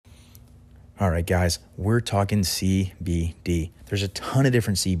All right, guys, we're talking CBD. There's a ton of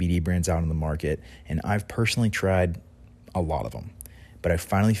different CBD brands out in the market, and I've personally tried a lot of them. But I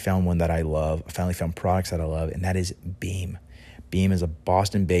finally found one that I love. I finally found products that I love, and that is Beam. Beam is a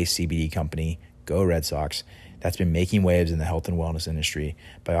Boston-based CBD company, go Red Sox, that's been making waves in the health and wellness industry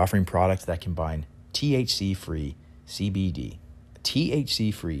by offering products that combine THC-free CBD,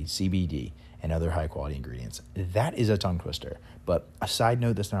 and other high-quality ingredients. That is a tongue twister, but a side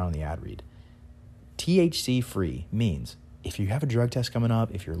note that's not on the ad read. THC-free means if you have a drug test coming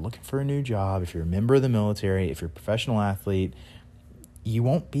up, if you're looking for a new job, if you're a member of the military, if you're a professional athlete, you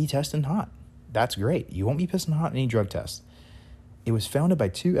won't be testing hot. That's great. You won't be pissing hot in any drug tests. It was founded by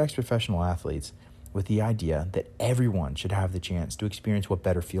two ex-professional athletes with the idea that everyone should have the chance to experience what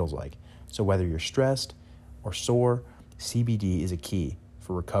better feels like. So whether you're stressed or sore, CBD is a key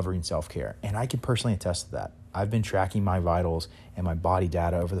for recovery and self-care. And I can personally attest to that. I've been tracking my vitals and my body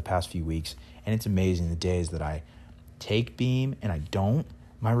data over the past few weeks, and it's amazing the days that I take Beam and I don't,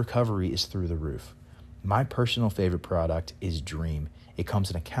 my recovery is through the roof. My personal favorite product is Dream. It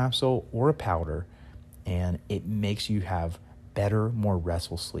comes in a capsule or a powder, and it makes you have better, more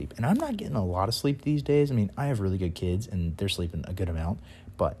restful sleep. And I'm not getting a lot of sleep these days. I mean, I have really good kids, and they're sleeping a good amount,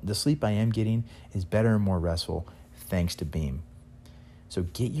 but the sleep I am getting is better and more restful thanks to Beam. So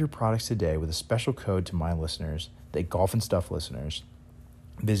get your products today with a special code to my listeners, the Golf and Stuff listeners.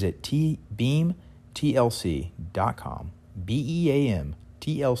 Visit beamtlc.com,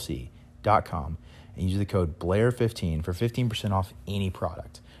 BEAMTLC.com, and use the code Blair15 for 15% off any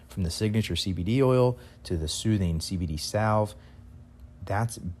product, from the signature CBD oil to the soothing CBD salve.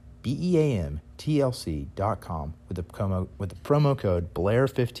 That's BEAMTLC.com with the promo code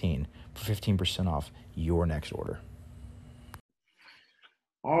Blair15 for 15% off your next order.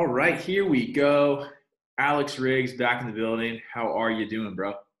 All right, here we go. Alex Riggs back in the building. How are you doing,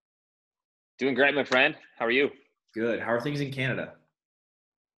 bro? Doing great, my friend. How are you? Good. How are things in Canada?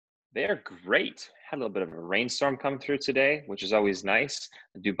 They are great. Had a little bit of a rainstorm come through today, which is always nice.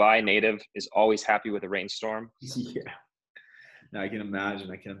 A Dubai native is always happy with a rainstorm. Yeah. No, I can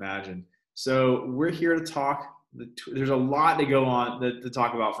imagine. So we're here to talk. There's a lot to go on to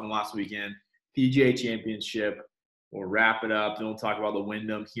talk about from last weekend. PGA Championship. We'll wrap it up. Then we'll talk about the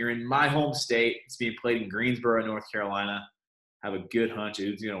Wyndham here in my home state. It's being played in Greensboro, North Carolina. Have a good hunch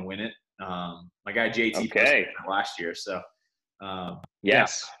who's going to win it. My guy JT played last year, so yes, yeah,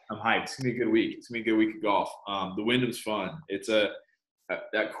 I'm hyped. It's gonna be a good week. It's gonna be a good week of golf. The Wyndham's fun. It's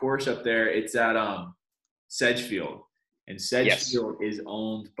that course up there. It's at Sedgefield, and Sedgefield is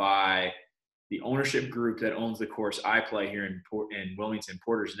owned by the ownership group that owns the course I play here in Wilmington,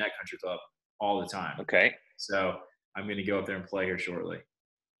 Porter's Neck Country Club, all the time. Okay. So I'm going to go up there and play here shortly.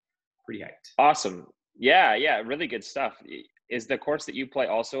 Pretty hyped. Awesome. Yeah, really good stuff. Is the course that you play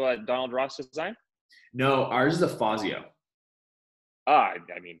also a Donald Ross design? No, ours is a Fazio. I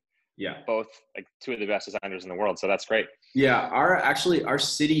mean, yeah, both like two of the best designers in the world, so that's great. Yeah, our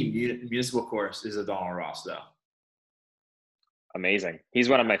city municipal course is a Donald Ross, though. Amazing. He's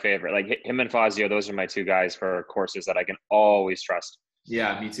one of my favorite. Like him and Fazio, those are my two guys for courses that I can always trust.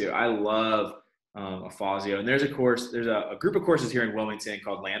 Yeah, me too. I love a Fazio. And there's a group of courses here in Wilmington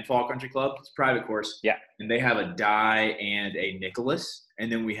called Landfall Country Club. It's a private course. Yeah. And they have a Dye and a Nicholas.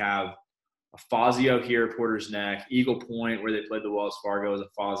 And then we have a Fazio here at Porter's Neck. Eagle Point, where they played the Wells Fargo, is a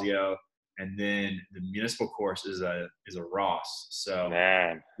Fazio. And then the municipal course is a Ross. So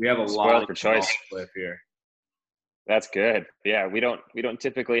man, we have a lot of choice up here. That's good. Yeah, we don't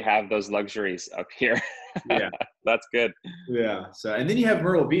typically have those luxuries up here. Yeah. That's good. Yeah. So, and then you have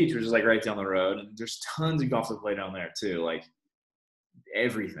Myrtle Beach, which is like right down the road, and there's tons of golf to play down there too. Like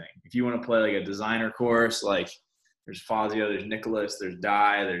everything. If you want to play like a designer course, like there's Fazio, there's Nicholas, there's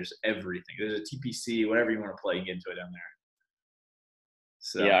Dye, there's everything. There's a TPC, whatever you want to play, you can get into it down there.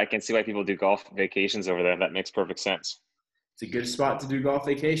 So yeah, I can see why people do golf vacations over there. That makes perfect sense. It's a good spot to do golf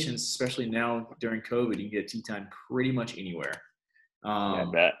vacations, especially now during COVID. You can get tee time pretty much anywhere. Yeah, I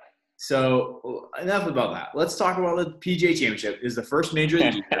bet. So enough about that. Let's talk about the PGA Championship. It's the first major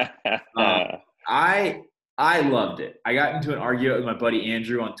of the year. I loved it. I got into an argument with my buddy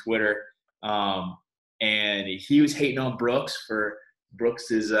Andrew on Twitter, and he was hating on Brooks for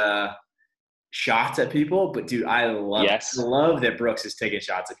Brooks's shots at people. But dude, I love that Brooks is taking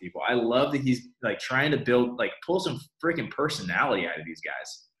shots at people. I love that he's like trying to pull some freaking personality out of these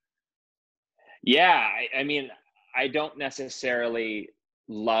guys. Yeah, I mean, I don't necessarily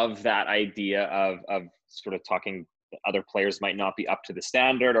love that idea of sort of talking other players might not be up to the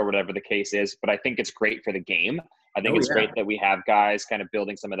standard or whatever the case is, but I think it's great for the game. I think it's great that we have guys kind of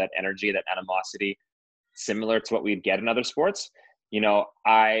building some of that energy, that animosity, similar to what we'd get in other sports. You know,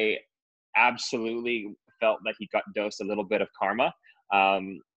 I absolutely felt like he got dosed a little bit of karma.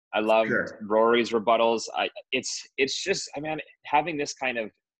 I loved Sure. Rory's rebuttals. It's just, I mean, having this kind of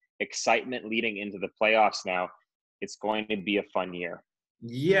excitement leading into the playoffs now, it's going to be a fun year.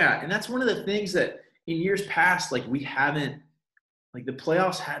 Yeah, and that's one of the things that in years past, like we haven't, like the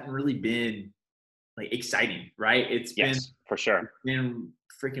playoffs hadn't really been like exciting, right? Yes, for sure. Been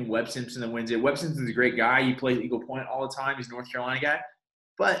freaking Webb Simpson that wins it. Webb Simpson's a great guy. He plays Eagle Point all the time. He's a North Carolina guy.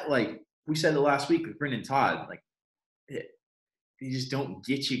 But like we said the last week with Brendan Todd, like they just don't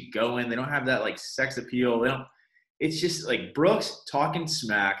get you going. They don't have that like sex appeal. They don't. It's just like Brooks talking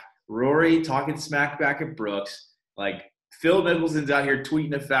smack, Rory talking smack back at Brooks. Like Phil Mickelson's out here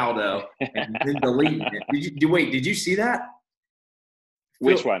tweeting at Faldo and then deleting it. Did you see that?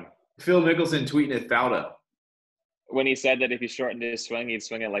 Which one? Phil Mickelson tweeting at Faldo. When he said that if he shortened his swing, he'd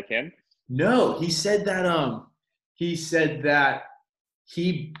swing it like him? No, he said that he said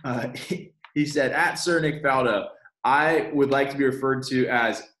at Sir Nick Faldo, I would like to be referred to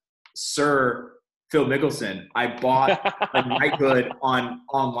as Sir Phil Mickelson. I bought a knighthood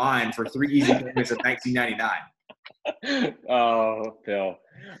online for 3 easy payments of $19.99. Oh, Phil.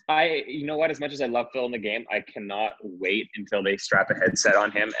 You know what? As much as I love Phil in the game, I cannot wait until they strap a headset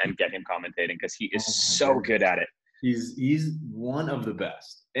on him and get him commentating because he is so good at it. He's one of the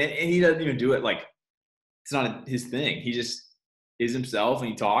best, and he doesn't even do it like it's not his thing. He just is himself and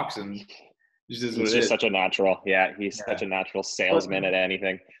he talks and just is what he's it just is. Such a natural. Yeah, he's such a natural salesman at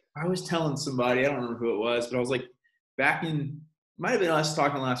anything. I was telling somebody, I don't remember who it was, but I was like, might have been us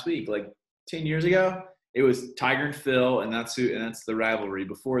talking last week, like 10 years ago. It was Tiger and Phil, and that's the rivalry.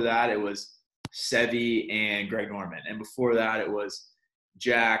 Before that, it was Seve and Greg Norman, and before that, it was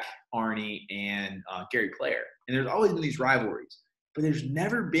Jack, Arnie, and Gary Player. And there's always been these rivalries, but there's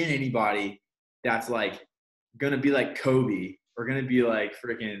never been anybody that's like gonna be like Kobe or gonna be like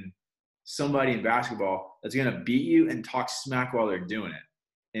freaking somebody in basketball that's gonna beat you and talk smack while they're doing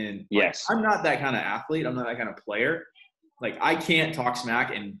it. And yes, I'm not that kind of athlete. I'm not that kind of player. Like I can't talk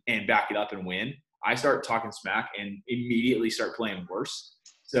smack and back it up and win. I start talking smack and immediately start playing worse.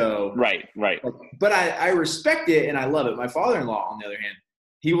 So right. But I respect it and I love it. My father-in-law, on the other hand,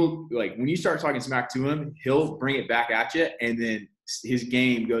 he will like when you start talking smack to him, he'll bring it back at you, and then his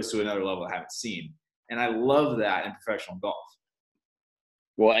game goes to another level I haven't seen. And I love that in professional golf.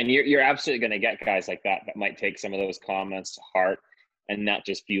 Well, and you're absolutely going to get guys like that might take some of those comments to heart, and that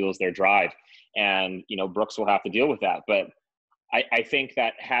just fuels their drive. And Brooks will have to deal with that. But I think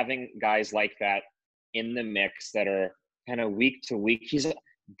that having guys like that in the mix that are kind of week to week,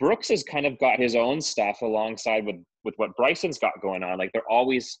 Brooks has kind of got his own stuff alongside with what Bryson's got going on. Like they're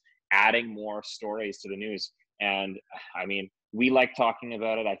always adding more stories to the news. And I mean, we like talking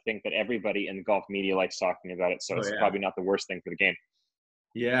about it. I think that everybody in golf media likes talking about it. So it's probably not the worst thing for the game.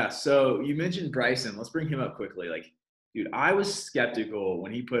 Yeah. So you mentioned Bryson. Let's bring him up quickly. Like, dude, I was skeptical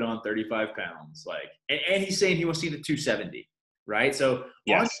when he put on 35 pounds. Like, and he's saying he wants to see the 270, right? So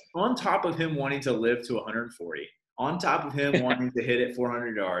yes. on top of him wanting to live to 140, on top of him wanting to hit it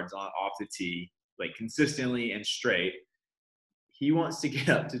 400 yards off the tee, like consistently and straight, he wants to get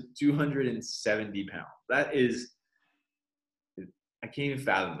up to 270 pounds. That is, I can't even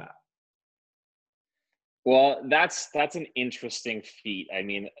fathom that. Well, that's an interesting feat. I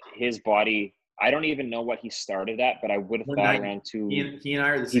mean, his body, I don't even know what he started at, but I would have thought around two. He and I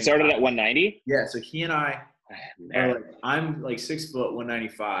are the same. He started at 190? Yeah, so he and I are like, I'm like 6 foot,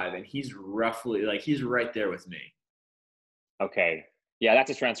 195, and he's roughly, like, he's right there with me. Okay. Yeah,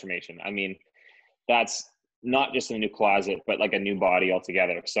 that's a transformation. I mean, that's not just a new closet, but like a new body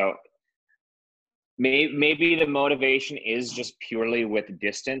altogether. So maybe the motivation is just purely with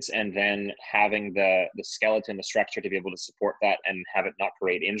distance and then having the skeleton, the structure to be able to support that and have it not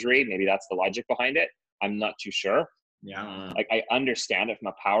create injury. Maybe that's the logic behind it. I'm not too sure. Yeah, I don't know. Like I understand it from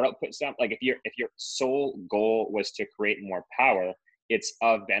a power output standpoint. Like if your sole goal was to create more power, it's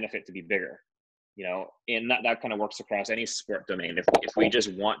of benefit to be bigger. And that kind of works across any sport domain. If we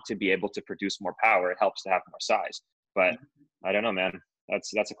just want to be able to produce more power, it helps to have more size. But I don't know, man.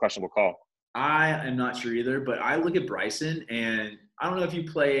 That's a questionable call. I am not sure either, but I look at Bryson, and I don't know if you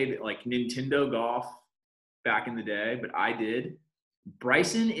played like Nintendo golf back in the day, but I did.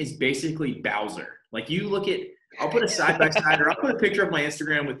 Bryson is basically Bowser. Like you look at, I'll put a side by side, or I'll put a picture of my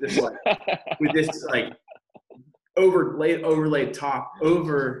Instagram with this overlaid top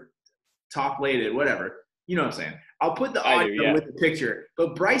plated, whatever. You know what I'm saying? I'll put the audio with the picture,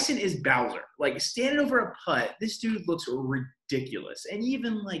 but Bryson is Bowser. Like standing over a putt, this dude looks ridiculous, and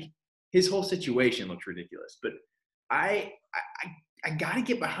even like his whole situation looks ridiculous. But I gotta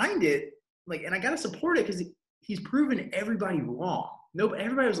get behind it, like, and I gotta support it because he's proven everybody wrong.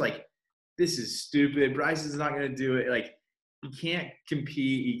 Everybody was like, this is stupid. Bryce is not going to do it. Like, he can't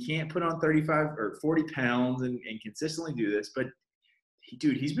compete. He can't put on 35 or 40 pounds and consistently do this. But,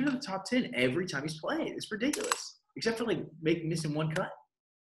 he's been in the top 10 every time he's played. It's ridiculous, except for, like, missing one cut.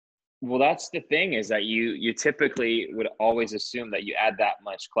 Well, that's the thing, is that you typically would always assume that you add that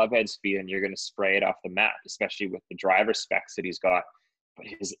much clubhead speed and you're going to spray it off the mat, especially with the driver specs that he's got. But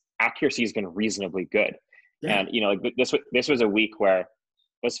his accuracy has been reasonably good. Yeah. And, this was a week where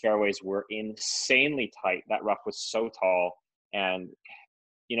those fairways were insanely tight. That rough was so tall. And,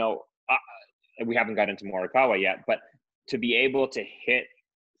 we haven't got into Morikawa yet, but to be able to hit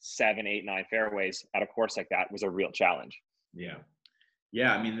 7, 8, 9 fairways at a course like that was a real challenge. Yeah.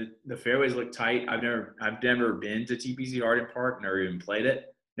 Yeah, I mean, the fairways look tight. I've never been to TPC Harding Park, never even played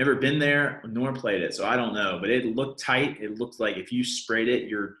it. Never been there nor played it, so I don't know. But it looked tight. It looked like if you sprayed it,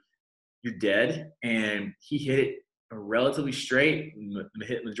 you're dead. And he hit it relatively straight,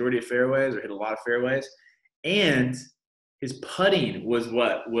 hit majority of fairways or hit a lot of fairways. And his putting was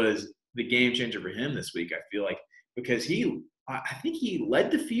what was the game changer for him this week, I feel like, because I think he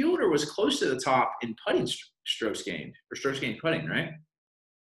led the field or was close to the top in putting strokes gained putting, right?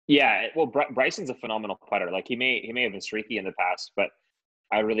 Yeah, well, Bryson's a phenomenal putter. Like, he may have been streaky in the past, but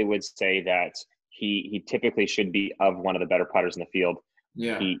I really would say that he typically should be of one of the better putters in the field.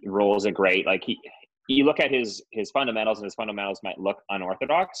 Yeah, he rolls it great. Like, you look at his fundamentals, and his fundamentals might look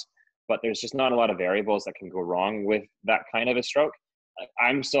unorthodox, but there's just not a lot of variables that can go wrong with that kind of a stroke.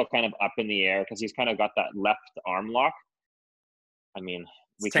 I'm still kind of up in the air because he's kind of got that left arm lock. I mean,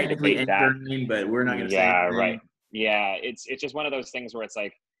 we can debate that, but we're not going to say anything. Right. Yeah, it's just one of those things where it's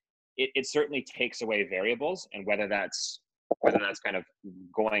like, it certainly takes away variables, and whether that's kind of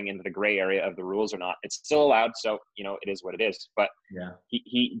going into the gray area of the rules or not, it's still allowed. So, it is what it is. But yeah,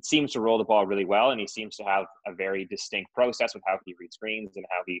 he seems to roll the ball really well, and he seems to have a very distinct process with how he reads greens and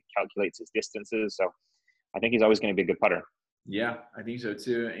how he calculates his distances. So I think he's always going to be a good putter. Yeah, I think so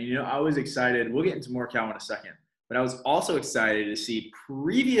too. And, I was excited. We'll get into more Cal in a second. But I was also excited to see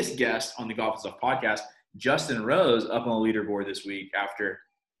previous guest on the Golf and Stuff podcast, Justin Rose, up on the leaderboard this week after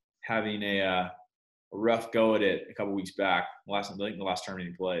having a rough go at it a couple weeks back. The last tournament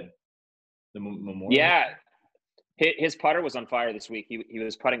he played, the Memorial. Yeah, his putter was on fire this week. He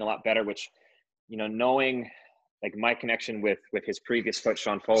was putting a lot better, which, knowing like my connection with his previous coach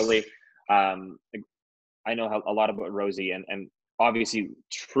Sean Foley, I know a lot about Rosie, and obviously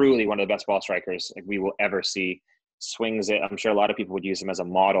truly one of the best ball strikers like we will ever see. Swings it. I'm sure a lot of people would use him as a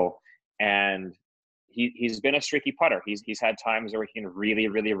model, and he's been a streaky putter. He's had times where he can really,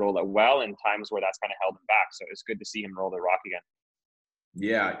 really roll it well, and times where that's kind of held him back. So it's good to see him roll the rock again.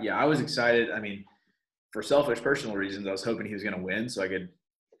 Yeah, I was excited. I mean, for selfish personal reasons, I was hoping he was going to win so I could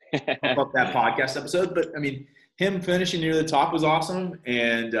pump up that podcast episode. But I mean, him finishing near the top was awesome,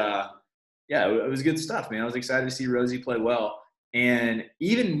 and it was good stuff, man. I was excited to see Rosie play well, and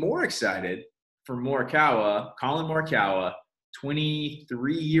even more excited for Colin Morikawa,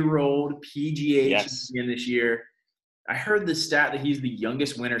 23-year-old PGA champion this year. I heard the stat that he's the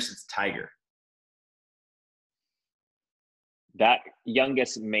youngest winner since Tiger. That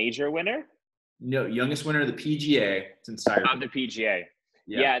youngest major winner? No, youngest winner of the PGA since Tiger. Of the PGA.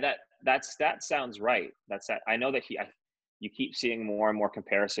 Yeah, that stat sounds right. I know that you keep seeing more and more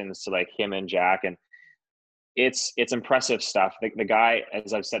comparisons to like him and Jack, and it's impressive stuff. The guy,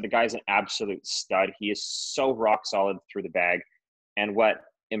 as I've said, the guy's an absolute stud. He is so rock solid through the bag. And what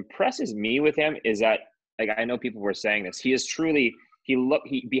impresses me with him is that, like, I know people were saying this, he is truly,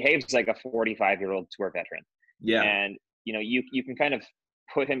 he behaves like a 45-year-old tour veteran. Yeah. And, you can kind of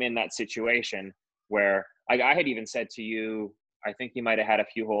put him in that situation where I had even said to you, I think he might have had a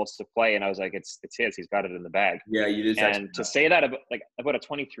few holes to play, and I was like, it's his. He's got it in the bag. Yeah, you did. And to say that about a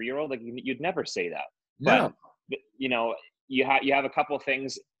 23-year-old, like, you'd never say that. No. But, you have a couple of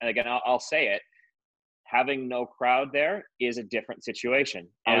things, and again, I'll say it. Having no crowd there is a different situation.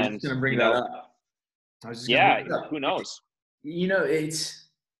 I was just going to bring that up. Who knows?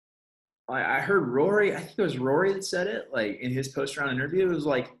 I heard Rory, I think it was Rory that said it, like, in his post-round interview. It was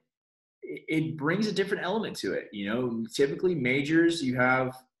like, it brings a different element to it. Typically majors, you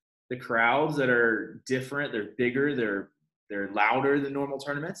have the crowds that are different. They're bigger. They're louder than normal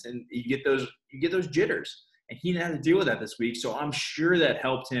tournaments, and you get those jitters. And he didn't have to deal with that this week, so I'm sure that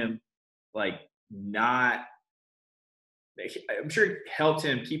helped him, I'm sure it helped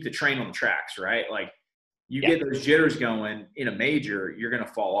him keep the train on the tracks, right? Like, you get those jitters going in a major, you're going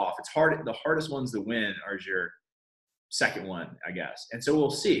to fall off. It's hard. The hardest ones to win are your second one, I guess. And so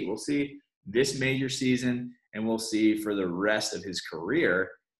we'll see. We'll see this major season, and we'll see for the rest of his career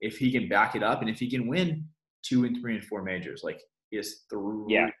if he can back it up and if he can win 2 and 3 and 4 majors. Like, He has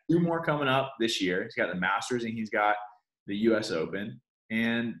Yeah. two more coming up this year. He's got the Masters and he's got the U.S. Open.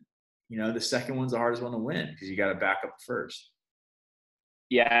 And, the second one's the hardest one to win because you got to back up the first.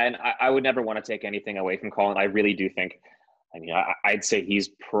 Yeah, and I would never want to take anything away from Colin. I really do think, I'd say he's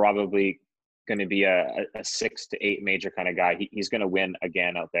probably going to be a 6 to 8 major kind of guy. He's going to win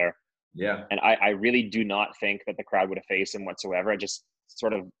again out there. Yeah. And I really do not think that the crowd would have faced him whatsoever. Just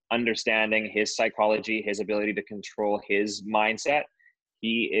sort of understanding his psychology, his ability to control his mindset.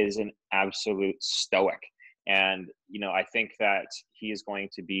 He is an absolute stoic. And, I think that he is going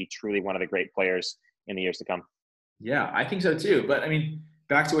to be truly one of the great players in the years to come. Yeah, I think so too. But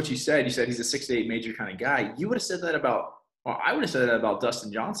back to what you said he's a 6 to 8 major kind of guy. You would have said that I would have said that about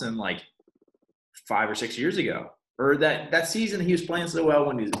Dustin Johnson like 5 or 6 years ago. Or that season he was playing so well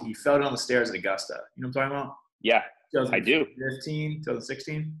when he fell down the stairs at Augusta. You know what I'm talking about? Yeah, I do.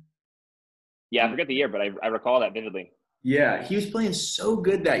 2016? Yeah, I forget the year, but I recall that vividly. Yeah, he was playing so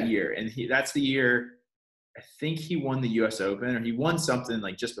good that year. And that's the year I think he won the U.S. Open, or he won something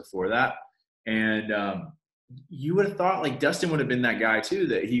like just before that. And you would have thought like Dustin would have been that guy too,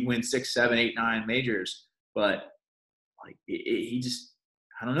 that he wins 6, 7, 8, 9 majors. But like he just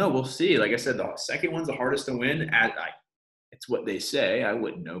 – I don't know. We'll see. Like I said, the second one's the hardest to win. It's what they say. I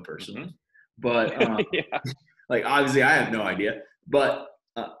wouldn't know personally, but Yeah. like obviously I have no idea. But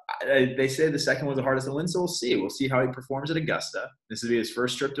they say the second one's the hardest to win, so we'll see. We'll see how he performs at Augusta. This will be his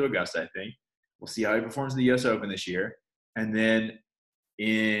first trip to Augusta, I think. We'll see how he performs in the U.S. Open this year, and then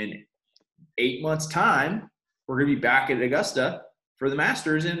in 8 months' time, we're gonna be back at Augusta for the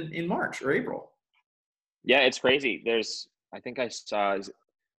Masters in March or April. Yeah, it's crazy. I think I saw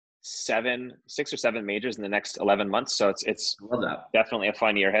 6 or 7 majors in the next 11 months. So it's I love that. Definitely a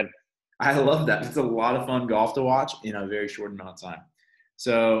fun year ahead. I love that. It's a lot of fun golf to watch in a very short amount of time.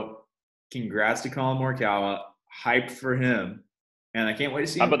 So congrats to Colin Morikawa. Hyped for him. And I can't wait to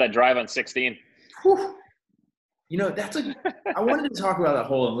see him. How about that drive on 16? Whew. I wanted to talk about that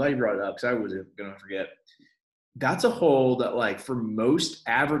hole. I'm glad you brought it up because I was going to forget. That's a hole that, like, for most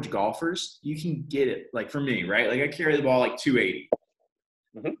average golfers, you can get it. Like, for me, right? Like, I carry the ball like 280.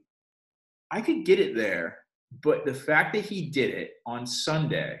 Mm-hmm. I could get it there, but the fact that he did it on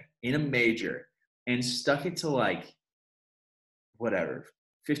Sunday in a major and stuck it to, like, whatever,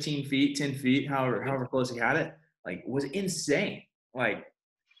 15 feet, 10 feet, however close he had it, like, was insane. Like,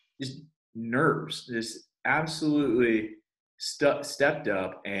 just nerves, just absolutely stepped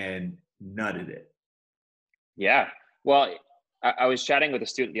up and nutted it. Yeah. Well, I was chatting with a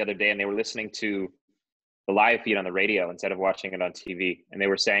student the other day, and they were listening to the live feed on the radio instead of watching it on TV. And they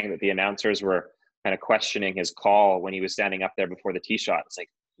were saying that the announcers were kind of questioning his call when he was standing up there before the tee shot. It's like,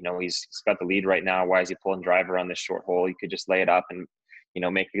 he's got the lead right now. Why is he pulling driver on this short hole? He could just lay it up and,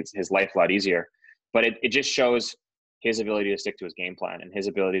 make his life a lot easier. But it just shows his ability to stick to his game plan and his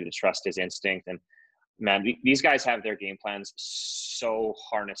ability to trust his instinct. And man, these guys have their game plans so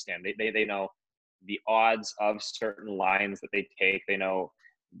harnessed in. They know the odds of certain lines that they take. They know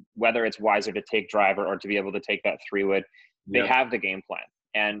whether it's wiser to take driver or to be able to take that 3-wood. They have the game plan.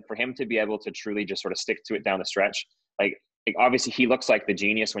 And for him to be able to truly just sort of stick to it down the stretch, like obviously he looks like the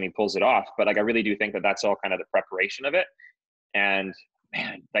genius when he pulls it off, but like I really do think that that's all kind of the preparation of it. And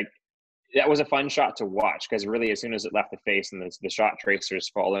man, like that was a fun shot to watch because really as soon as it left the face and the shot tracers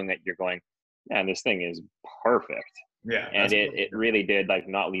following it, you're going, man, this thing is perfect. Yeah. And it really did like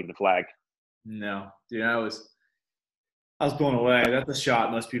not leave the flag. No, dude, I was blown away. That's a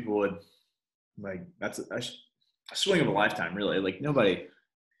shot most people would like. That's a swing of a lifetime, really. Like nobody,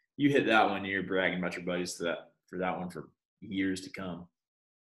 you hit that one, you're bragging about your buddies for that one for years to come.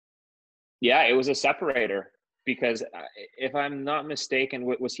 Yeah, it was a separator because if I'm not mistaken,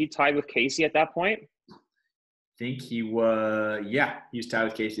 was he tied with Casey at that point? I think he was. Yeah, he was tied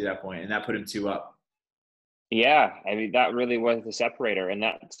with Casey at that point, and that put him 2 up. Yeah, I mean that really was the separator, and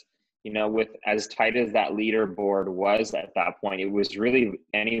that's. With as tight as that leaderboard was at that point, it was really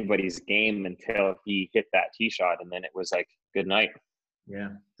anybody's game until he hit that tee shot, and then it was like, good night. Yeah,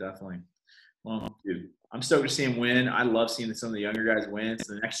 definitely. Well, dude, I'm stoked to see him win. I love seeing some of the younger guys win. It's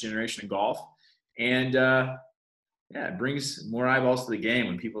the next generation of golf. And, it brings more eyeballs to the game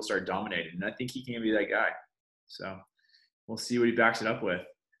when people start dominating. And I think he can be that guy. So we'll see what he backs it up with.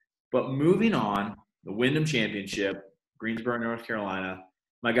 But moving on, the Wyndham Championship, Greensboro, North Carolina.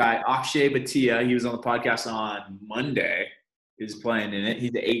 My guy, Akshay Bhatia, he was on the podcast on Monday, is playing in it. He's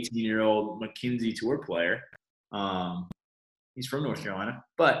the 18-year-old McKinsey Tour player. He's from North Carolina,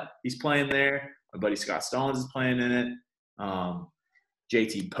 but he's playing there. My buddy Scott Stallings is playing in it.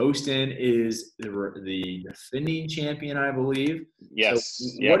 JT Poston is the defending champion, I believe. Yes.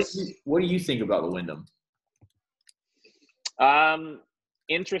 So what do you think about the Wyndham?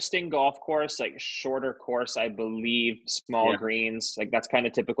 Interesting golf course, like shorter course, I believe, small Yeah. greens. Like that's kind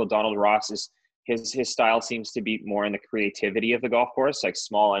of typical Donald Ross. Is his style seems to be more in the creativity of the golf course, like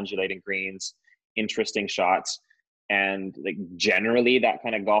small undulating greens, interesting shots. And like generally that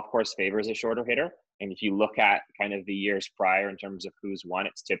kind of golf course favors a shorter hitter. And if you look at kind of the years prior in terms of who's won,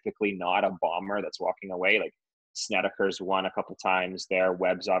 it's typically not a bomber that's walking away. Like Snedeker's won a couple times there.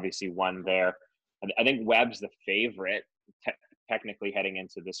 Webb's obviously won there. I think Webb's the favorite technically heading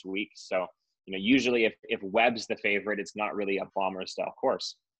into this week. So, usually if Webb's the favorite, it's not really a bomber style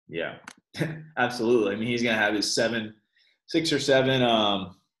course. Yeah, absolutely. I mean, he's going to have his 6 or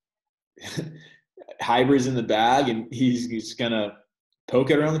 7 hybrids in the bag, and he's going to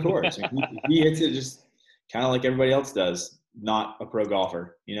poke it around the course. And he hits it just kind of like everybody else does, not a pro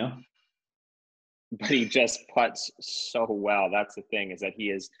golfer, But he just putts so well. That's the thing, is that he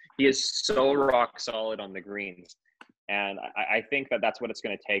is so rock solid on the greens. And I think that's what it's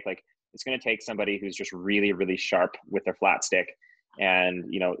going to take. Like, it's going to take somebody who's just really, really sharp with their flat stick. And,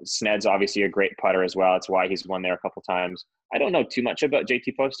 Sned's obviously a great putter as well. It's why he's won there a couple times. I don't know too much about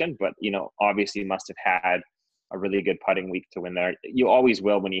JT Poston, but, obviously must have had a really good putting week to win there. You always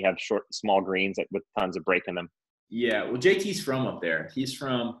will when you have small greens with tons of break in them. Yeah, well, JT's from up there. He's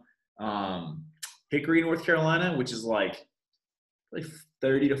from Hickory, North Carolina, which is like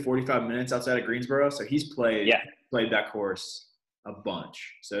 30 to 45 minutes outside of Greensboro. So he's played that course a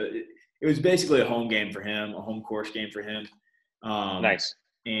bunch. So it was basically a home game for him, a home course game for him. Nice.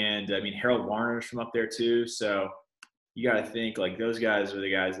 And I mean, Harold Varner's from up there too. So you got to think like those guys are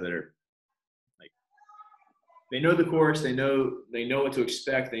the guys that are like, they know the course. They know what to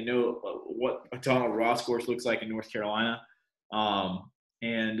expect. They know what a Donald Ross course looks like in North Carolina. Yeah,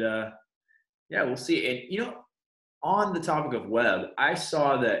 we'll see. And, on the topic of Webb, I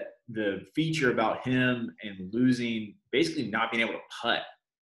saw that the feature about him and losing, basically not being able to putt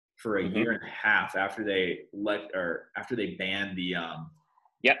for a year and a half after they banned the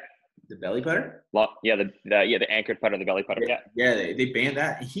the belly putter. Well, the anchored putter, the belly putter. Yeah, they banned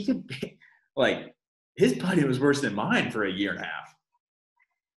that. He could his putting was worse than mine for a year and a half.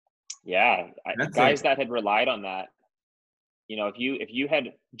 Yeah, guys that had relied on that. If you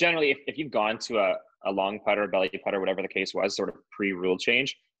had generally, if you've gone to a long putter, belly putter, whatever the case was, sort of pre-rule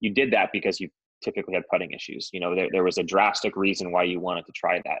change, you did that because you typically had putting issues. There was a drastic reason why you wanted to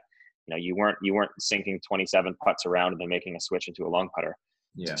try that. You weren't sinking 27 putts around and then making a switch into a long putter.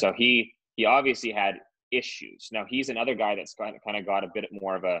 Yeah. So he obviously had issues. Now he's another guy that's kind of got a bit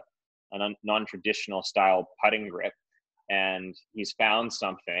more of a non-traditional style putting grip. And he's found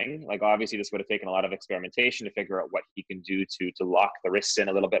something. Like, obviously this would have taken a lot of experimentation to figure out what he can do to lock the wrists in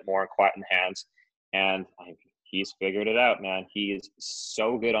a little bit more and quieten the hands. And he's figured it out, man. He is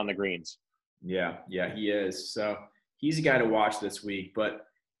so good on the greens. Yeah, he is. So he's a guy to watch this week. But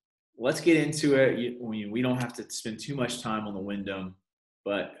let's get into it. We don't have to spend too much time on the Wyndham.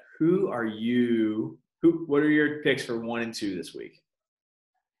 But what are your picks for 1 and 2 this week?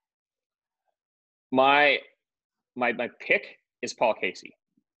 My pick is Paul Casey.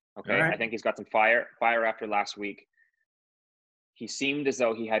 Okay. Right. I think he's got some fire after last week. He seemed as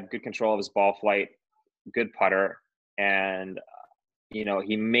though he had good control of his ball flight, good putter. And,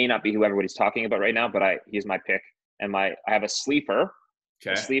 he may not be who everybody's talking about right now, but he's my pick. And I have a sleeper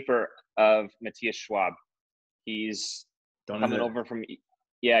of Matthias Schwab. He's coming over from,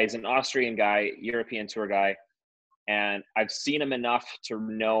 he's an Austrian guy, European tour guy. And I've seen him enough to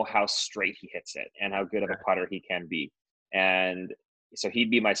know how straight he hits it and how good of a putter he can be. And so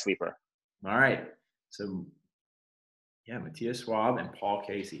he'd be my sleeper. All right. So, Matthias Schwab and Paul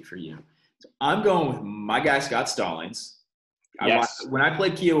Casey for you. So I'm going with my guy, Scott Stallings. Yes. When I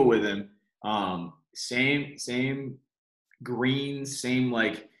played Kiowa with him, same greens, same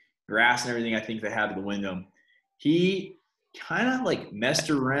like grass and everything I think they have at the Wyndham. He kind of messed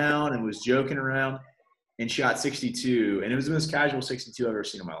around and was joking around and shot 62, and it was the most casual 62 I've ever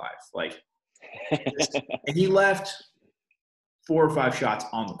seen in my life. And he left 4 or 5 shots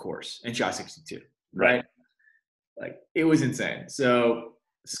on the course and shot 62, right? It was insane. So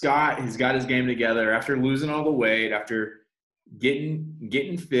Scott has got his game together after losing all the weight, after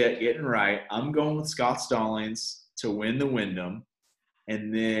getting fit, getting right. I'm going with Scott Stallings to win the Wyndham.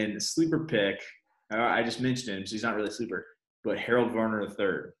 And then sleeper pick, I just mentioned him, so he's not really a sleeper, but Harold Varner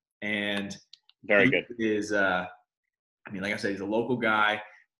III. And very good. Is like I said, he's a local guy,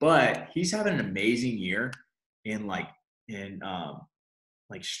 but he's having an amazing year in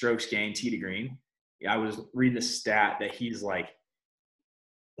strokes gained tee to green. I was reading the stat that he's like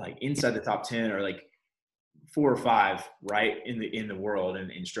inside the top 10 or 4 or 5 right in the world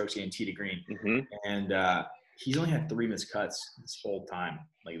in strokes gained tee to green. Mm-hmm. And he's only had 3 missed cuts this whole time,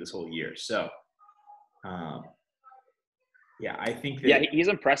 like this whole year. So, yeah, I think that. Yeah, he's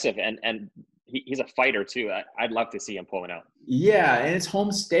impressive, and he's a fighter too. I'd love to see him pulling out. Yeah, and it's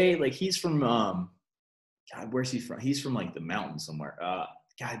home state. Like he's from, God, where's he from? He's from like the mountains somewhere.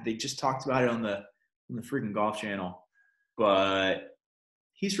 God, they just talked about it on the freaking Golf Channel, but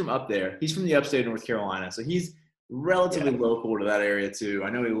he's from up there. He's from the upstate of North Carolina, so he's relatively local to that area too. I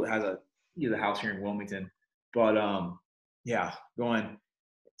know he has a house here in Wilmington, but yeah, going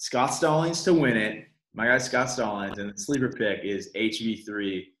Scott Stallings to win it. My guy Scott Stallings, and the sleeper pick is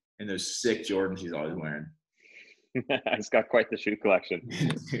HV3 and those sick Jordans he's always wearing. He's got quite the shoe collection.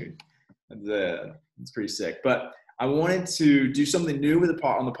 Dude, that's pretty sick. But I wanted to do something new on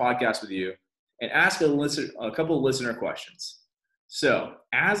the podcast with you and ask a couple of listener questions. So,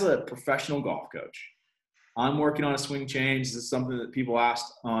 as a professional golf coach, I'm working on a swing change. This is something that people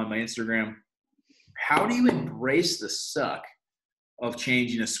asked on my Instagram. How do you embrace the suck of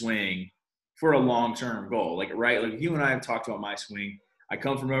changing a swing for a long-term goal? Like you and I have talked about my swing. I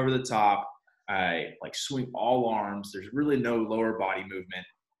come from over the top. I swing all arms. There's really no lower body movement.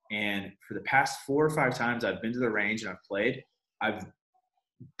 And for the past 4 or 5 times I've been to the range and I've played, I've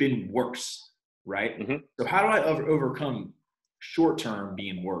been worse, right? Mm-hmm. So how do I overcome short-term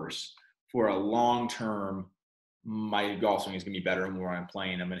being worse for a long-term, my golf swing is going to be better and more I'm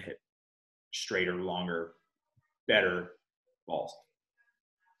playing, I'm going to hit straighter, longer, better balls?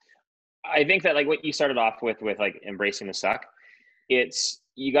 I think that what you started off with embracing the suck,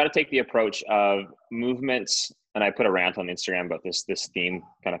 you got to take the approach of movements. And I put a rant on Instagram about this theme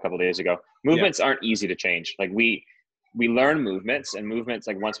kind of a couple of days ago. Movements aren't easy to change. We learn movements, and movements,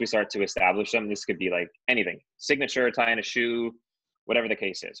 once we start to establish them, this could be anything, signature, tying a shoe, whatever the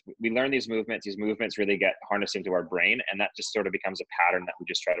case is. We learn these movements really get harnessed into our brain, and that just sort of becomes a pattern that we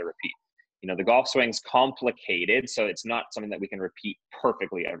just try to repeat. The golf swing's complicated, so it's not something that we can repeat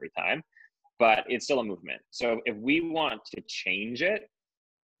perfectly every time, but it's still a movement. So if we want to change it,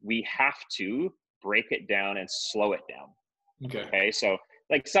 we have to break it down and slow it down. Okay. So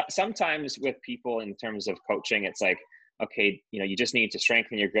sometimes with people in terms of coaching, it's okay, you just need to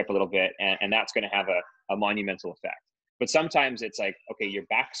strengthen your grip a little bit, and that's going to have a monumental effect. But sometimes it's okay, your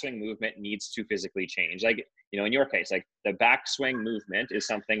backswing movement needs to physically change. In your case, the backswing movement is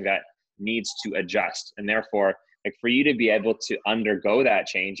something that needs to adjust. And therefore, for you to be able to undergo that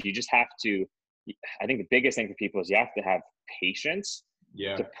change, you just have to, I think the biggest thing for people is you have to have patience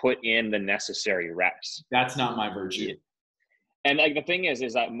to put in the necessary reps. That's not my virtue. And the thing is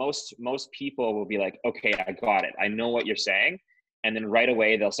that most people will be okay, I got it. I know what you're saying. And then right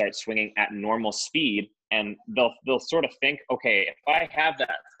away they'll start swinging at normal speed, and they'll sort of think, okay, if I have that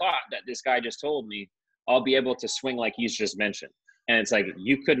thought that this guy just told me, I'll be able to swing like he's just mentioned. And it's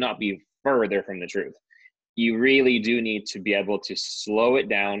you could not be further from the truth. You really do need to be able to slow it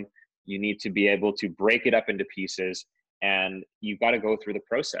down. You need to be able to break it up into pieces, and you've got to go through the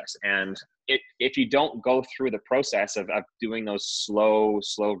process. And if you don't go through the process of doing those slow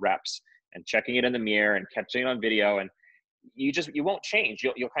reps and checking it in the mirror and catching it on video, and you won't change.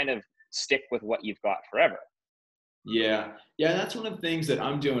 You'll kind of stick with what you've got forever. Yeah. That's one of the things that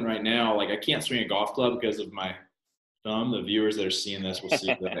I'm doing right now. I can't swing a golf club because of my thumb. The viewers that are seeing this will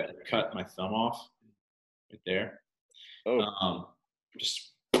see that I cut my thumb off right there. Oh.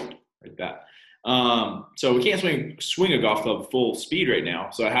 Just like that. So we can't swing a golf club full speed right now.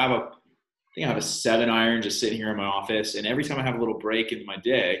 So I have a 7 iron just sitting here in my office, and every time I have a little break in my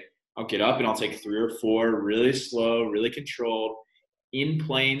day, I'll get up and I'll take 3 or 4 really slow, really controlled, in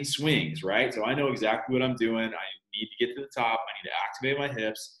plane swings, right? So I know exactly what I'm doing. I need to get to the top. I need to activate my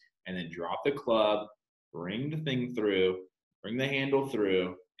hips and then drop the club, bring the thing through, bring the handle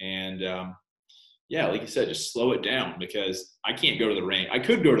through, and like you said, just slow it down, because I can't go to the range. I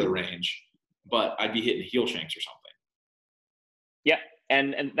could go to the range, but I'd be hitting heel shanks or something. Yeah,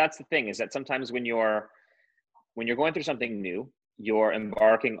 and that's the thing, is that sometimes when you're going through something new, you're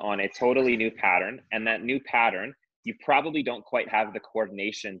embarking on a totally new pattern, and that new pattern, you probably don't quite have the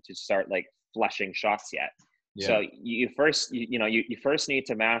coordination to start flushing shots yet. Yeah. So you first need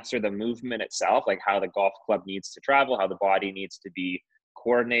to master the movement itself, how the golf club needs to travel, how the body needs to be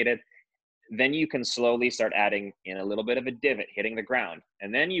coordinated. Then you can slowly start adding in a little bit of a divot, hitting the ground.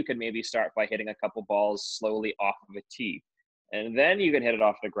 And then you can maybe start by hitting a couple balls slowly off of a tee. And then you can hit it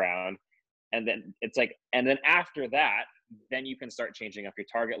off the ground. And then and then after that, then you can start changing up your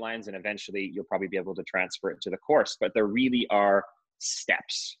target lines, and eventually you'll probably be able to transfer it to the course. But there really are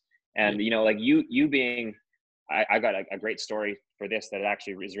steps. And, you being, I got a great story for this that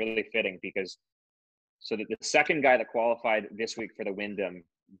actually is really fitting, because the second guy that qualified this week for the Wyndham,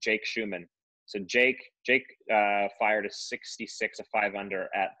 Jake Schumann. So Jake fired a 66, a 5 under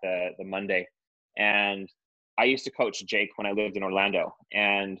at the Monday. And I used to coach Jake when I lived in Orlando.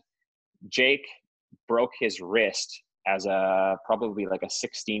 And Jake broke his wrist as probably like a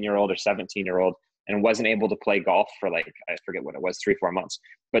 16-year-old or 17-year-old and wasn't able to play golf for like, I forget what it was, 3-4 months.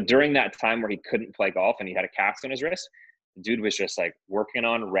 But during that time where he couldn't play golf and he had a cast on his wrist, the dude was just like working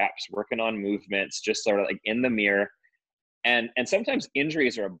on reps, working on movements, just sort of like in the mirror. And sometimes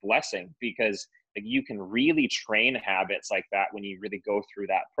injuries are a blessing because like you can really train habits like that when you really go through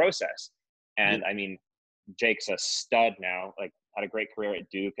that process. And I mean, Jake's a stud now, like had a great career at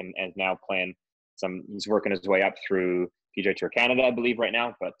Duke and now playing he's working his way up through PGA Tour Canada, I believe right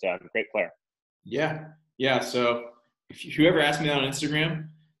now, but great player. Yeah. So if you ever ask me that on Instagram,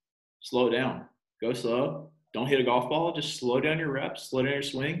 slow it down, go slow. Don't hit a golf ball. Just slow down your reps, slow down your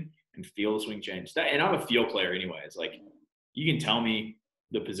swing, and feel the swing change. And I'm a feel player anyway. It's like you can tell me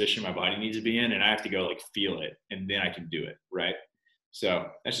the position my body needs to be in, and I have to go like feel it, and then I can do it, right? So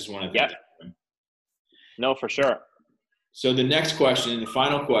that's just one of the things. No, for sure. So the next question, the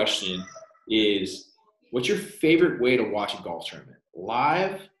final question is, what's your favorite way to watch a golf tournament?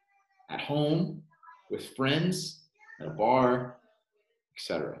 Live, at home, with friends, at a bar,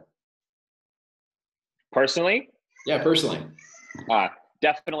 etc. Personally? Yeah, personally.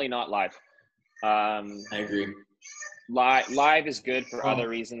 Definitely not live. I agree. Live is good for other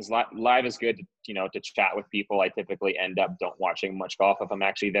reasons. Live is good, to chat with people. I typically end up don't watching much golf if I'm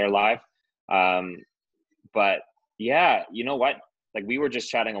actually there live. But yeah, you know what? Like we were just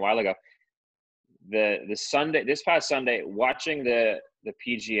chatting a while ago. This past Sunday, watching the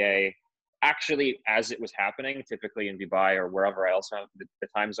PGA, actually as it was happening, typically in Dubai or wherever else, the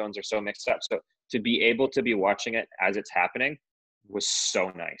time zones are so mixed up. So to be able to be watching it as it's happening was so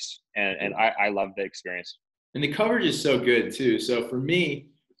nice. And I loved the experience. And the coverage is so good too. So for me,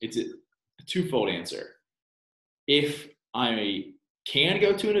 it's a twofold answer. If I can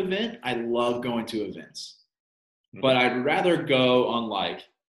go to an event, I love going to events. But I'd rather go on like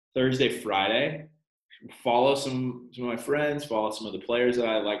Thursday, Friday, follow some of my friends, follow some of the players that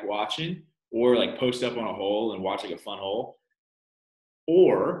I like watching, or like post up on a hole and watch like a fun hole.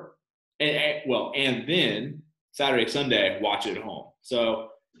 And then Saturday, Sunday, watch it at home. So,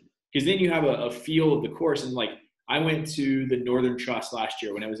 because then you have a feel of the course. And like, I went to the Northern Trust last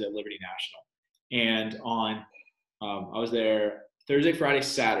year when I was at Liberty National. And I was there Thursday, Friday,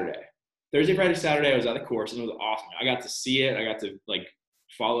 Saturday. Thursday, Friday, Saturday, I was at the course and it was awesome. I got to see it. I got to like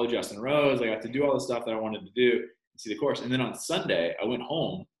follow Justin Rose. I got to do all the stuff that I wanted to do and see the course. And then on Sunday, I went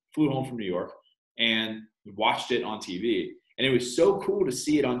home, flew home from New York, and watched it on TV. And it was so cool to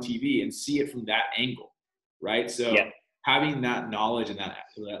see it on TV and see it from that angle, right? So having that knowledge and that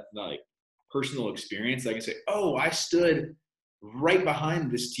like personal experience, I can say, oh, I stood right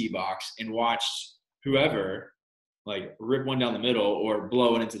behind this tee box and watched whoever like rip one down the middle or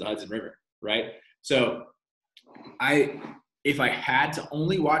blow it into the Hudson River, right? So if I had to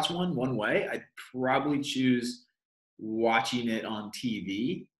only watch one way, I'd probably choose watching it on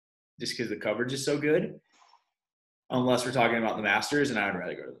TV just because the coverage is so good, unless we're talking about the Masters, and I'd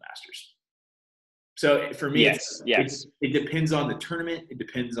rather go to the Masters. So for me, it depends on the tournament. It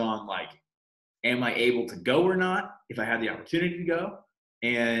depends on like, am I able to go or not? If I have the opportunity to go,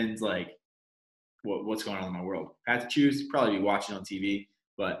 and like what's going on in my world. If I had to choose, probably be watching on TV,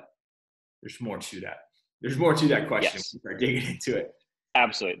 but there's more to that. There's more to that question when we start digging into it.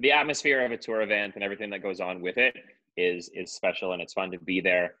 Absolutely. The atmosphere of a tour event and everything that goes on with it is special, and it's fun to be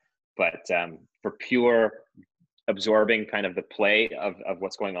there. But for pure absorbing kind of the play of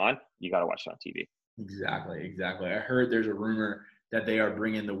what's going on, you got to watch it on TV. Exactly. I heard there's a rumor that they are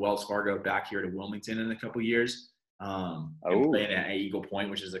bringing the Wells Fargo back here to Wilmington in a couple years. And playing at Eagle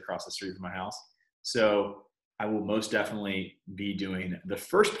Point, which is across the street from my house. So I will most definitely be doing the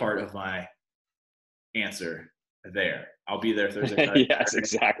first part of my answer there. I'll be there Thursday, Friday, yes,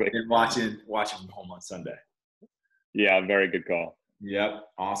 exactly. And watching from home on Sunday. Yeah, very good call. Yep,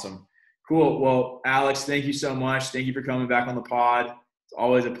 awesome. Cool. Well, Alex, thank you so much. Thank you for coming back on the pod. It's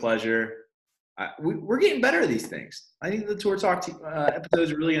always a pleasure. We're getting better at these things. I think the Tour Talk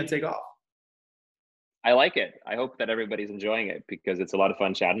episodes are really going to take off. I like it. I hope that everybody's enjoying it because it's a lot of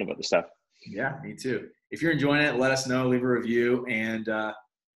fun chatting about the stuff. Yeah, me too. If you're enjoying it, let us know. Leave a review and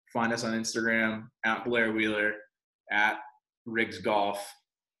find us on Instagram at Blair Wheeler, at Riggs Golf.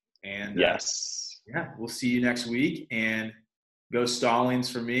 And we'll see you next week. And go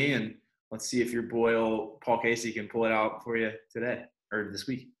Stallings for me. And let's see if your boy Paul Casey can pull it out for you today or this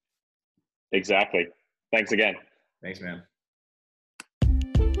week. Exactly. Thanks again. Thanks, man.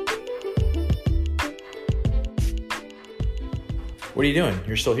 What are you doing?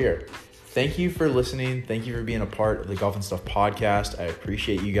 You're still here. thank you for listening. Thank you for being a part of the Golf and Stuff podcast. I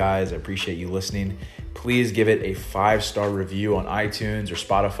appreciate you guys. I appreciate you listening. Please give it a 5-star review on iTunes or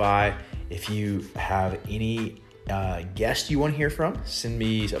Spotify. If you have any guest you want to hear from, send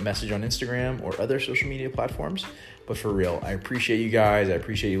me a message on Instagram or other social media platforms. But for real, I appreciate you guys. I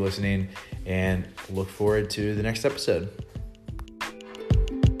appreciate you listening, and look forward to the next episode.